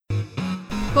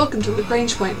Welcome to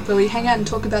Lagrange Point, where we hang out and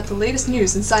talk about the latest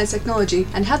news in science technology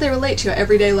and how they relate to your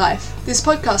everyday life. This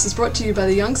podcast is brought to you by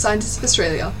the Young Scientists of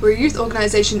Australia. We're a youth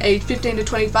organisation aged 15 to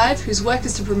 25 whose work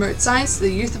is to promote science to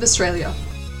the youth of Australia.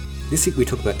 This week we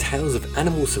talk about tales of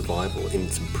animal survival in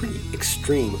some pretty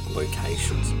extreme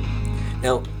locations.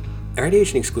 Now,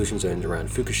 radiation exclusion zones around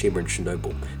Fukushima and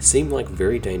Chernobyl seem like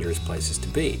very dangerous places to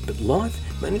be, but life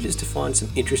manages to find some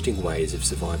interesting ways of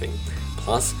surviving.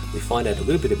 Plus, we find out a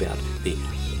little bit about the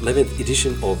 11th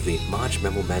edition of the March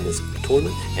Mammal Madness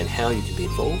tournament and how you can be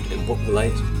involved and what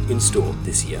lies in store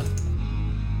this year.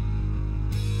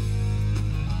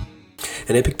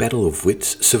 An epic battle of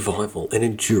wits, survival and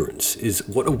endurance is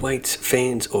what awaits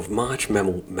fans of March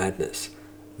Mammal Madness,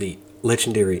 the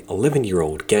legendary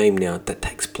 11-year-old game now that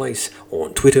takes place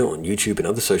on Twitter, on YouTube and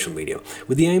other social media,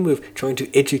 with the aim of trying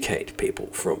to educate people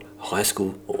from high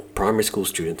school or primary school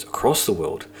students across the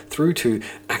world through to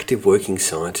active working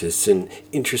scientists and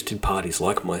interested parties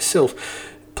like myself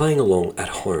playing along at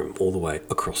home all the way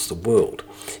across the world.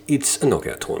 It's a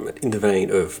knockout tournament in the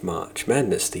vein of March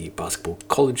Madness, the basketball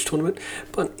college tournament,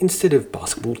 but instead of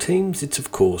basketball teams, it's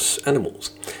of course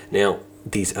animals. Now,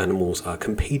 these animals are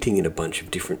competing in a bunch of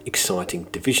different exciting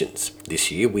divisions. This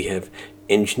year we have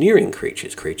engineering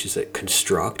creatures that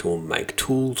construct or make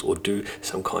tools or do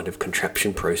some kind of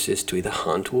contraption process to either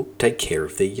hunt or take care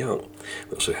of their young.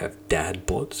 We also have dad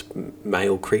bots,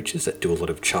 male creatures that do a lot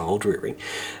of child rearing,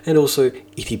 and also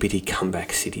itty bitty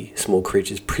comeback city, small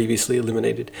creatures previously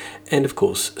eliminated, and of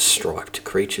course striped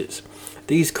creatures.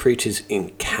 These creatures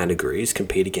in categories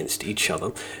compete against each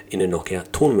other in a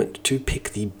knockout tournament to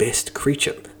pick the best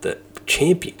creature, the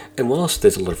champion. And whilst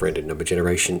there's a lot of random number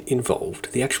generation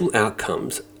involved, the actual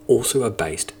outcomes also are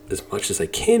based, as much as they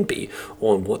can be,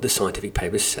 on what the scientific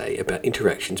papers say about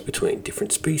interactions between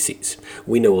different species.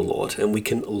 We know a lot and we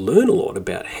can learn a lot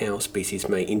about how species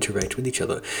may interact with each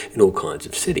other in all kinds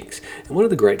of settings. And one of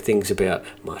the great things about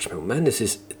March Mammal Madness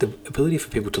is the ability for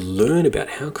people to learn about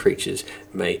how creatures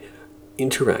may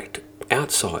interact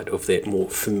outside of their more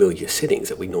familiar settings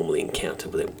that we normally encounter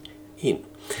them in.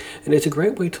 And it's a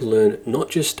great way to learn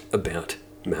not just about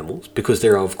mammals, because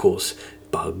there are of course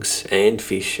bugs and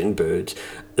fish and birds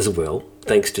as well,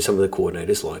 thanks to some of the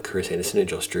coordinators like Chris Anderson and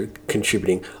Josh Drew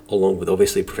contributing, along with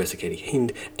obviously Professor Katie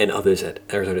Hind and others at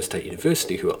Arizona State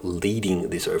University who are leading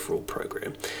this overall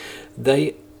program.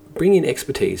 They bring in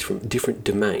expertise from different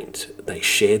domains. They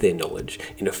share their knowledge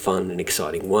in a fun and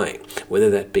exciting way, whether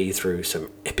that be through some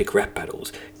epic rap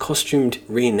battles, costumed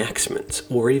reenactments,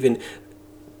 or even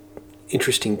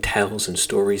interesting tales and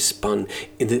stories spun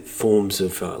in the forms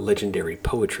of legendary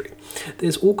poetry.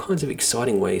 There's all kinds of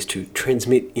exciting ways to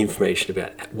transmit information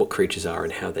about what creatures are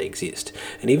and how they exist.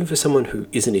 And even for someone who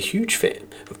isn't a huge fan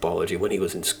of biology when he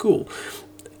was in school,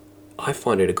 I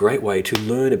find it a great way to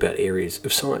learn about areas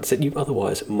of science that you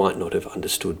otherwise might not have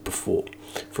understood before.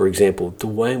 For example, the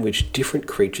way in which different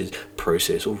creatures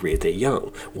process or rear their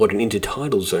young, what an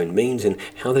intertidal zone means and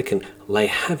how they can lay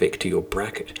havoc to your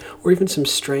bracket, or even some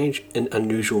strange and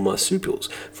unusual marsupials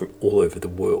from all over the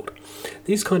world.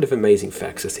 These kind of amazing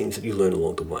facts are things that you learn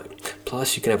along the way.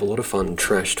 Plus, you can have a lot of fun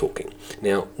trash talking.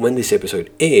 Now, when this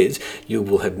episode airs, you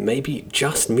will have maybe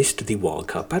just missed the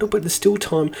wildcard battle, but there's still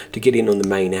time to get in on the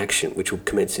main action, which will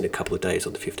commence in a couple of days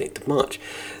on the 15th of March.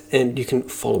 And you can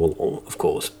follow along, of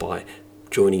course, by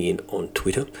joining in on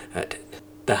Twitter at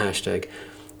the hashtag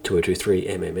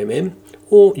 2023MMMM,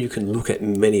 or you can look at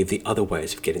many of the other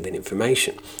ways of getting that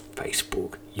information.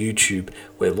 Facebook, YouTube,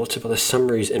 where lots of other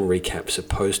summaries and recaps are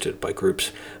posted by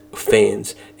groups of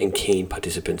fans and keen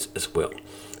participants as well.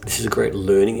 This is a great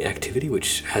learning activity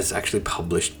which has actually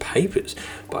published papers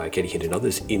by Katie Hind and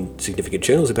others in significant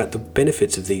journals about the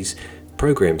benefits of these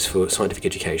programs for scientific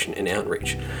education and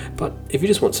outreach. But if you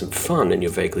just want some fun and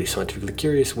you're vaguely scientifically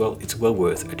curious, well, it's well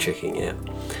worth checking out.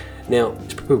 Now,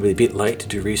 it's probably a bit late to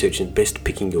do research in best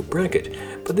picking your bracket,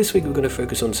 but this week we're going to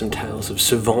focus on some tales of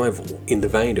survival in the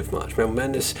vein of March Mammal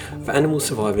Madness for animals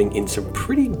surviving in some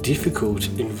pretty difficult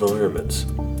environments.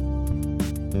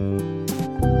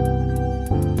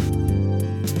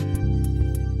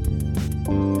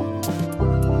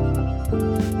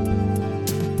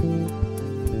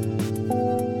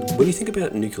 When you think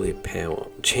about nuclear power,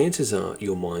 chances are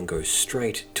your mind goes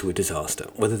straight to a disaster,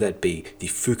 whether that be the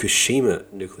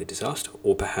Fukushima nuclear disaster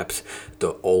or perhaps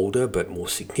the older but more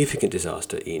significant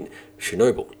disaster in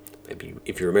Chernobyl. Maybe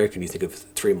if you're American, you think of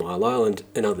 3 Mile Island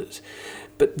and others.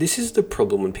 But this is the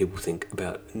problem when people think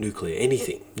about nuclear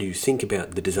anything. You think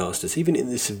about the disasters, even in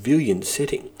the civilian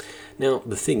setting. Now,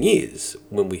 the thing is,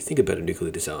 when we think about a nuclear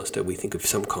disaster, we think of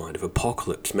some kind of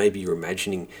apocalypse. Maybe you're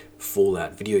imagining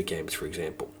Fallout video games, for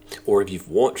example. Or if you've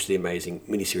watched the amazing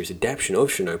miniseries adaptation of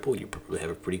Chernobyl, you probably have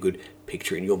a pretty good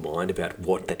picture in your mind about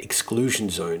what that exclusion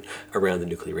zone around the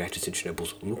nuclear reactors in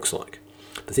Chernobyl looks like.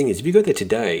 The thing is, if you go there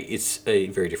today, it's a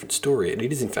very different story, and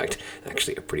it is in fact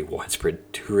actually a pretty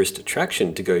widespread tourist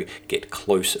attraction to go get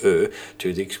closer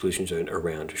to the exclusion zone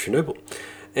around Chernobyl.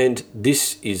 And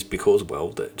this is because, well,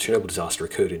 the Chernobyl disaster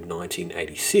occurred in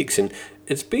 1986, and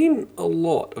it's been a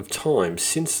lot of time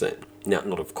since then. Now,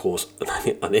 not of course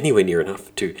anywhere near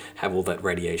enough to have all that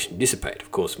radiation dissipate.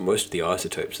 Of course, most of the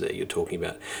isotopes that you're talking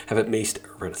about have at least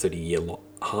around a 30-year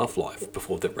half-life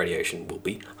before the radiation will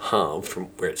be halved from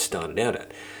where it started out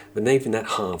at. But even that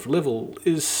halved level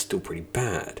is still pretty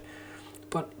bad.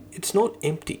 But it's not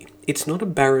empty. It's not a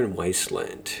barren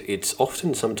wasteland. It's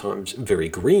often sometimes very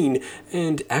green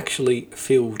and actually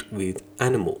filled with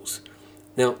animals.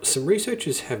 Now, some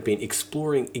researchers have been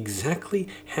exploring exactly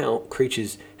how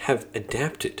creatures have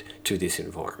adapted to this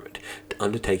environment,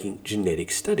 undertaking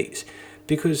genetic studies,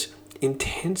 because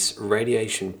intense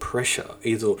radiation pressure,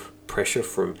 either pressure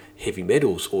from heavy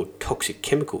metals or toxic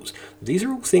chemicals, these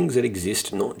are all things that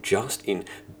exist not just in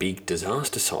big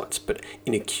disaster sites, but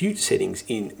in acute settings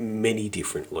in many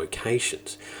different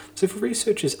locations. So for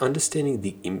researchers, understanding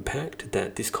the impact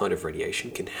that this kind of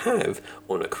radiation can have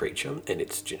on a creature and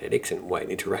its genetics and way it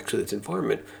interacts with its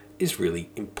environment is really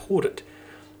important.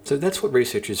 So that's what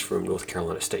researchers from North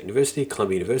Carolina State University,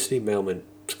 Columbia University, Mailman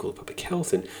School of Public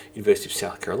Health, and University of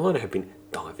South Carolina have been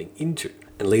diving into.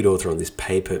 And lead author on this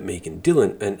paper, Megan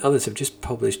Dillon, and others have just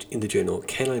published in the journal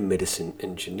Canine Medicine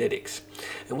and Genetics.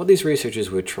 And what these researchers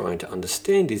were trying to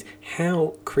understand is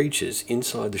how creatures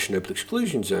inside the Chernobyl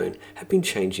exclusion zone have been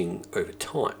changing over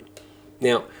time.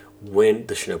 Now, when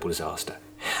the Chernobyl disaster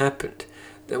happened,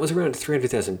 there was around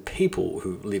 300,000 people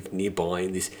who lived nearby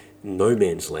in this no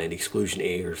man's land exclusion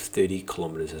area of 30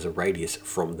 kilometres as a radius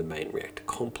from the main reactor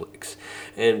complex.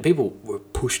 And people were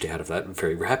pushed out of that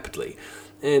very rapidly,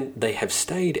 and they have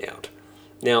stayed out.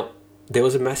 Now, there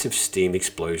was a massive steam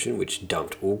explosion which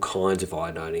dumped all kinds of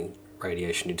iodinating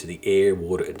radiation into the air,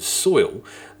 water and soil.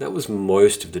 That was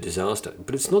most of the disaster,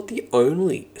 but it's not the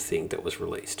only thing that was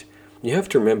released. You have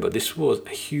to remember, this was a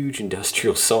huge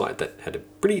industrial site that had a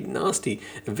pretty nasty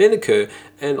event occur,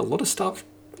 and a lot of stuff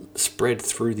spread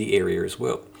through the area as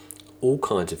well. All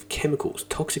kinds of chemicals,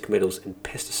 toxic metals and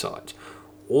pesticides.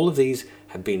 All of these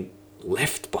have been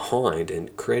left behind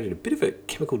and created a bit of a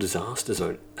chemical disaster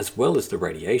zone as well as the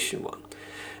radiation one.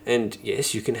 And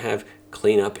yes, you can have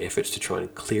clean-up efforts to try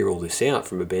and clear all this out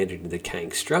from abandoned and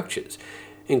decaying structures,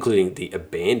 including the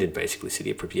abandoned, basically,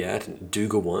 city of Pripyat and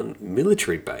Duga 1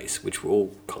 military base, which were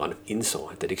all kind of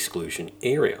inside that exclusion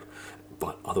area,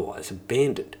 but otherwise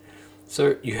abandoned.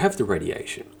 So you have the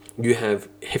radiation, you have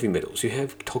heavy metals, you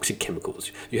have toxic chemicals,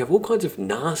 you have all kinds of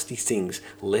nasty things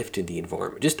left in the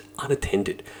environment, just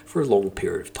unattended for a long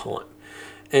period of time.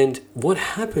 And what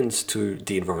happens to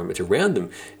the environment around them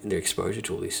in their exposure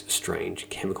to all these strange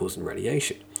chemicals and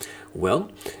radiation?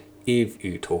 Well, if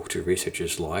you talk to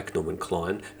researchers like Norman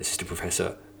Klein, assistant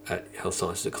professor at Health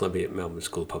Sciences at Columbia Mailman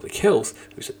School of Public Health,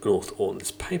 who's an author on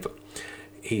this paper,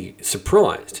 he's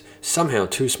surprised somehow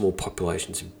two small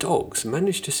populations of dogs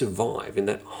managed to survive in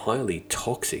that highly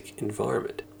toxic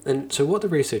environment. And so what the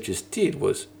researchers did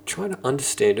was try to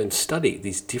understand and study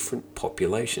these different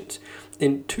populations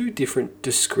in two different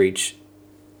discrete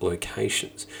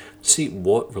locations, see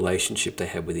what relationship they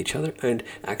had with each other, and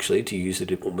actually to use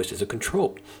it almost as a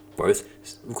control. Both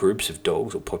groups of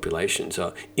dogs or populations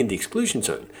are in the exclusion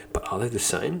zone, but are they the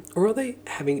same, or are they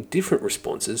having different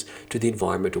responses to the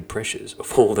environmental pressures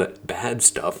of all that bad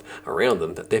stuff around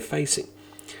them that they're facing?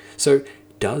 So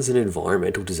does an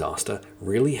environmental disaster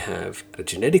really have, at a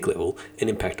genetic level, an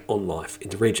impact on life in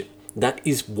the region? That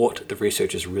is what the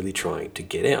researchers are really trying to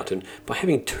get out, and by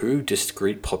having two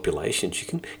discrete populations, you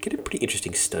can get a pretty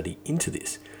interesting study into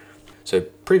this. So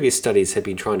previous studies have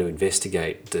been trying to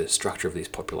investigate the structure of these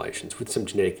populations with some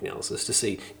genetic analysis to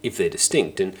see if they're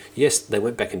distinct, and yes, they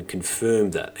went back and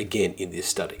confirmed that again in this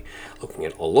study, looking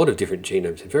at a lot of different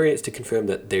genomes and variants to confirm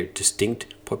that they're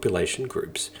distinct population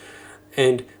groups,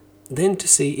 and then to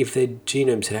see if their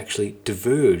genomes had actually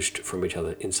diverged from each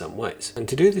other in some ways. And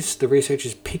to do this, the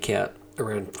researchers pick out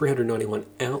around 391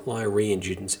 outlier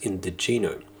regions in the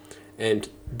genome. And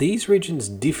these regions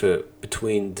differ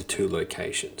between the two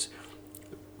locations.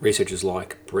 Researchers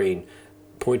like Breen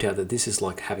point out that this is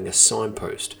like having a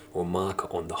signpost or marker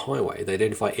on the highway. They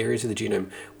identify areas of the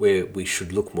genome where we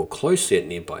should look more closely at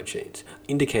nearby genes,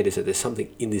 indicators that there's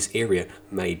something in this area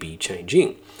may be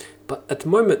changing. But at the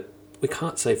moment, we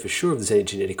can't say for sure if there's any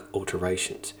genetic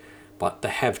alterations. but they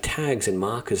have tags and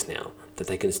markers now that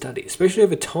they can study, especially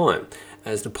over time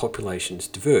as the populations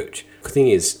diverge. The thing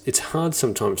is, it's hard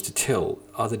sometimes to tell,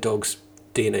 are the dogs'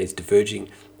 DNAs diverging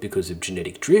because of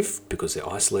genetic drift, because they're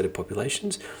isolated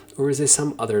populations, or is there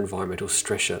some other environmental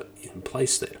stressor in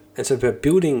place there? And so by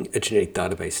building a genetic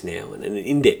database now and an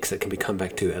index that can be come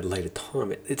back to at a later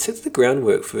time, it sets the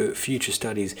groundwork for future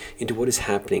studies into what is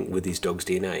happening with these dogs'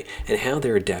 DNA and how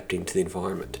they're adapting to the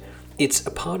environment. It's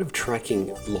a part of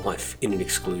tracking life in an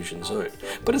exclusion zone,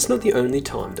 but it's not the only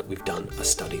time that we've done a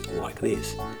study like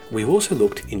this. We've also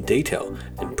looked in detail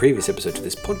in previous episodes of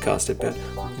this podcast about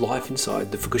life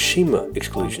inside the Fukushima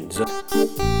exclusion zone.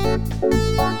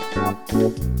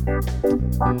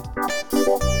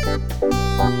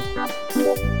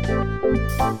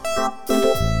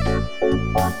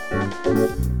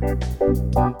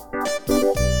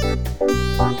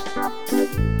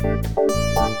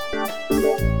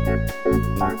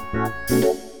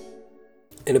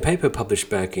 In a paper published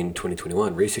back in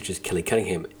 2021, researchers Kelly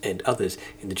Cunningham and others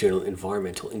in the journal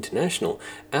Environmental International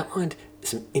outlined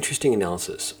some interesting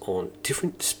analysis on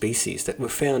different species that were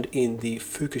found in the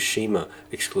Fukushima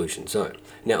exclusion zone.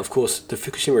 Now, of course, the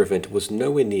Fukushima event was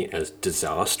nowhere near as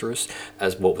disastrous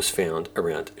as what was found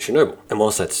around Chernobyl. And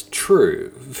whilst that's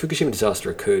true, the Fukushima disaster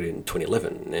occurred in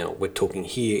 2011. Now, we're talking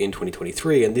here in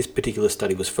 2023, and this particular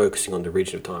study was focusing on the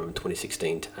region of time in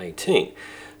 2016 to 18.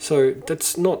 So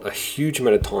that's not a huge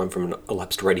amount of time from an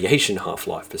elapsed radiation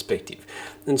half-life perspective.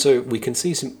 And so we can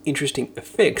see some interesting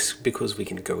effects because we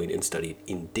can go in and study it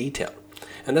in detail.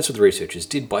 And that's what the researchers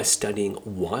did by studying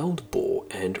wild boar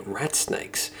and rat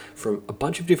snakes from a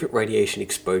bunch of different radiation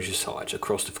exposure sites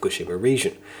across the Fukushima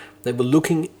region. They were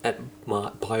looking at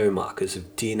biomarkers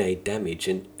of DNA damage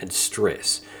and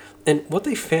stress. And what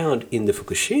they found in the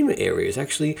Fukushima area is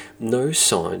actually no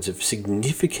signs of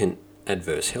significant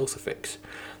adverse health effects.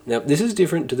 Now, this is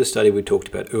different to the study we talked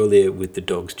about earlier with the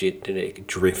dog's genetic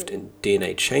drift and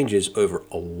DNA changes over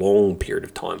a long period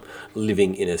of time,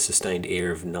 living in a sustained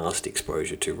area of nasty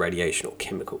exposure to radiation or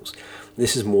chemicals.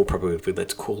 This is more probably,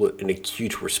 let's call it, an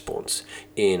acute response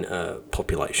in a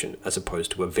population as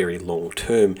opposed to a very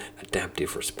long-term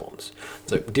adaptive response.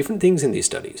 So different things in these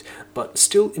studies, but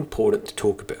still important to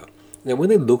talk about. Now, when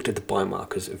they looked at the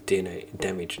biomarkers of DNA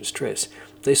damage and stress,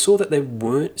 they saw that there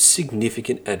weren't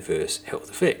significant adverse health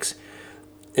effects.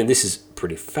 And this is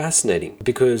pretty fascinating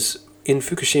because in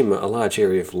Fukushima, a large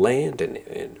area of land and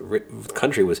the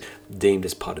country was deemed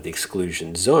as part of the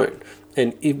exclusion zone.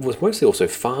 And it was mostly also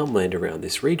farmland around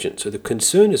this region. So the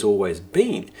concern has always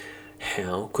been,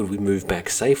 how could we move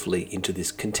back safely into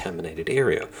this contaminated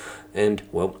area? And,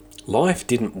 well, life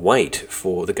didn't wait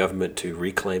for the government to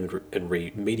reclaim and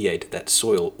remediate that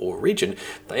soil or region.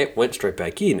 They went straight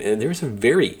back in, and there is a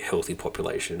very healthy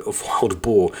population of wild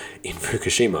boar in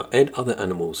Fukushima and other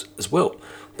animals as well.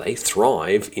 They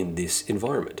thrive in this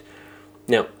environment.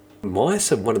 Now,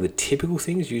 mice are one of the typical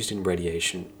things used in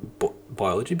radiation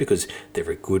biology because they're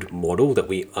a good model that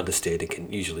we understand and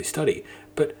can usually study.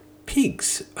 But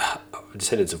pigs,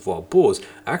 descendants of wild boars,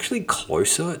 are actually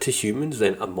closer to humans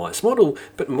than a mice model,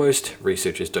 but most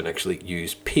researchers don't actually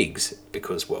use pigs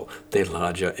because, well, they're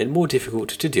larger and more difficult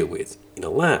to deal with in a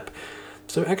lab.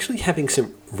 So actually having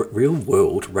some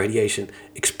real-world radiation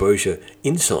exposure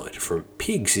insight from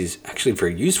pigs is actually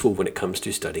very useful when it comes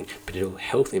to studying potential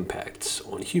health impacts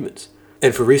on humans.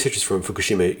 And for researchers from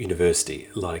Fukushima University,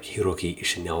 like Hiroki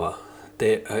Ishinawa,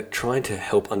 they're trying to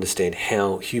help understand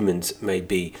how humans may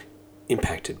be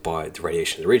impacted by the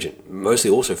radiation in the region, mostly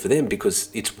also for them because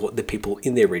it's what the people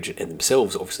in their region and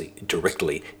themselves obviously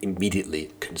directly,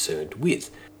 immediately concerned with.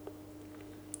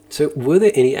 So were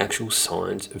there any actual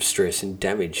signs of stress and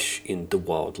damage in the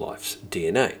wildlife's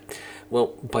DNA? Well,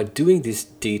 by doing this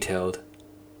detailed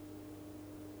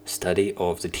study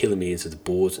of the telomeres of the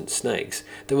boars and snakes,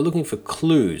 they were looking for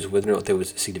clues whether or not there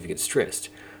was significant stress.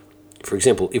 For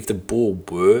example, if the boar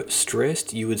were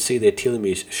stressed, you would see their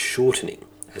telomeres shortening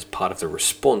as part of the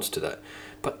response to that.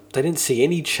 But they didn't see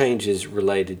any changes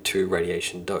related to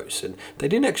radiation dose, and they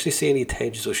didn't actually see any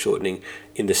changes or shortening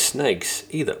in the snakes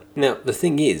either. Now, the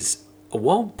thing is, a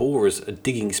wild boar is a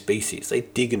digging species. They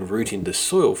dig and root into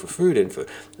soil for food and for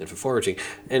foraging,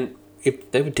 and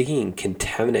if they were digging in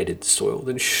contaminated soil,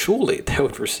 then surely they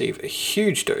would receive a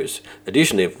huge dose,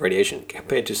 additionally, of radiation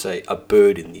compared to, say, a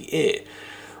bird in the air.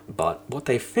 But what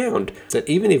they found is that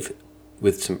even if,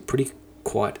 with some pretty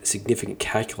quite significant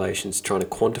calculations trying to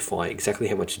quantify exactly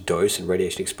how much dose and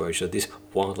radiation exposure this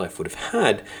wildlife would have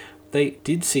had, they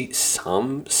did see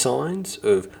some signs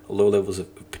of low levels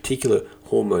of particular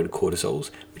hormone cortisols,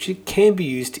 which can be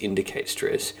used to indicate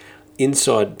stress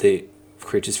inside the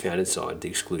creatures found inside the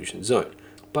exclusion zone.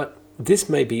 But this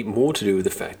may be more to do with the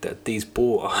fact that these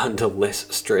boar are under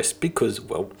less stress because,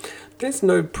 well, there's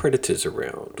no predators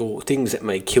around or things that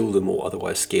may kill them or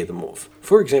otherwise scare them off.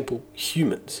 For example,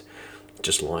 humans.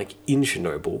 Just like in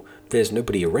Chernobyl, there's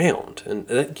nobody around, and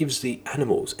that gives the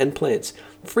animals and plants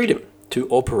freedom to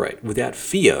operate without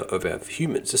fear of our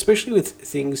humans, especially with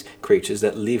creatures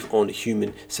that live on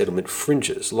human settlement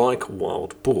fringes, like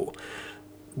wild boar.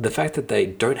 The fact that they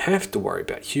don't have to worry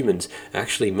about humans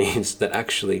actually means that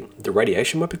the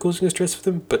radiation might be causing a stress for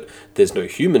them, but there's no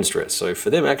human stress, so for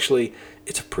them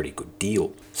it's a pretty good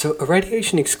deal. So a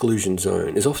radiation exclusion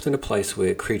zone is often a place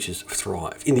where creatures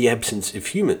thrive. In the absence of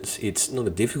humans, it's not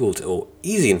a difficult or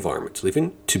easy environment to live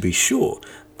in, to be sure,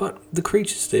 but the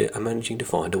creatures there are managing to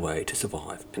find a way to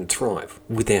survive and thrive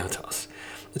without us.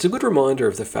 It's a good reminder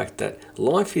of the fact that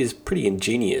life is pretty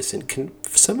ingenious and can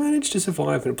manage to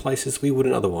survive in places we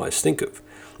wouldn't otherwise think of.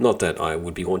 Not that I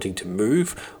would be wanting to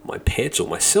move my pets or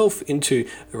myself into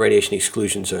a radiation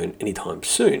exclusion zone anytime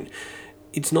soon.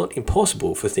 It's not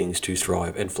impossible for things to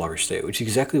thrive and flourish there, which is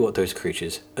exactly what those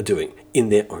creatures are doing in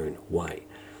their own way.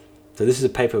 So this is a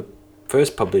paper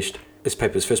first published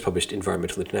in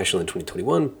Environmental International in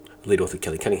 2021, lead author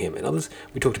Kelly Cunningham and others.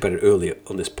 We talked about it earlier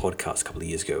on this podcast a couple of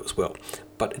years ago as well.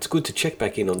 But it's good to check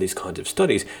back in on these kinds of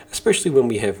studies, especially when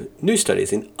we have new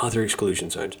studies in other exclusion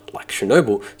zones, like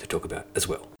Chernobyl, to talk about as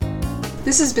well.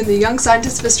 This has been the Young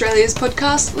Scientists of Australia's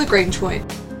podcast, Lagrange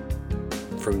Point.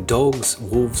 From dogs,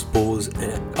 wolves, boars,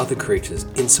 and other creatures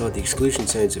inside the exclusion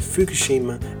zones of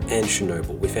Fukushima and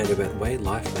Chernobyl, we found out about the way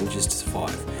life manages to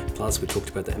survive. Plus, we talked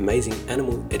about the amazing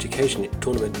animal education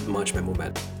tournament, March Mammal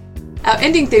Madness. Our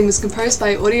ending theme was composed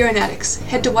by Audionautics.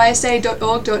 Head to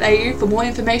ysa.org.au for more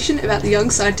information about the Young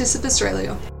Scientists of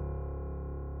Australia.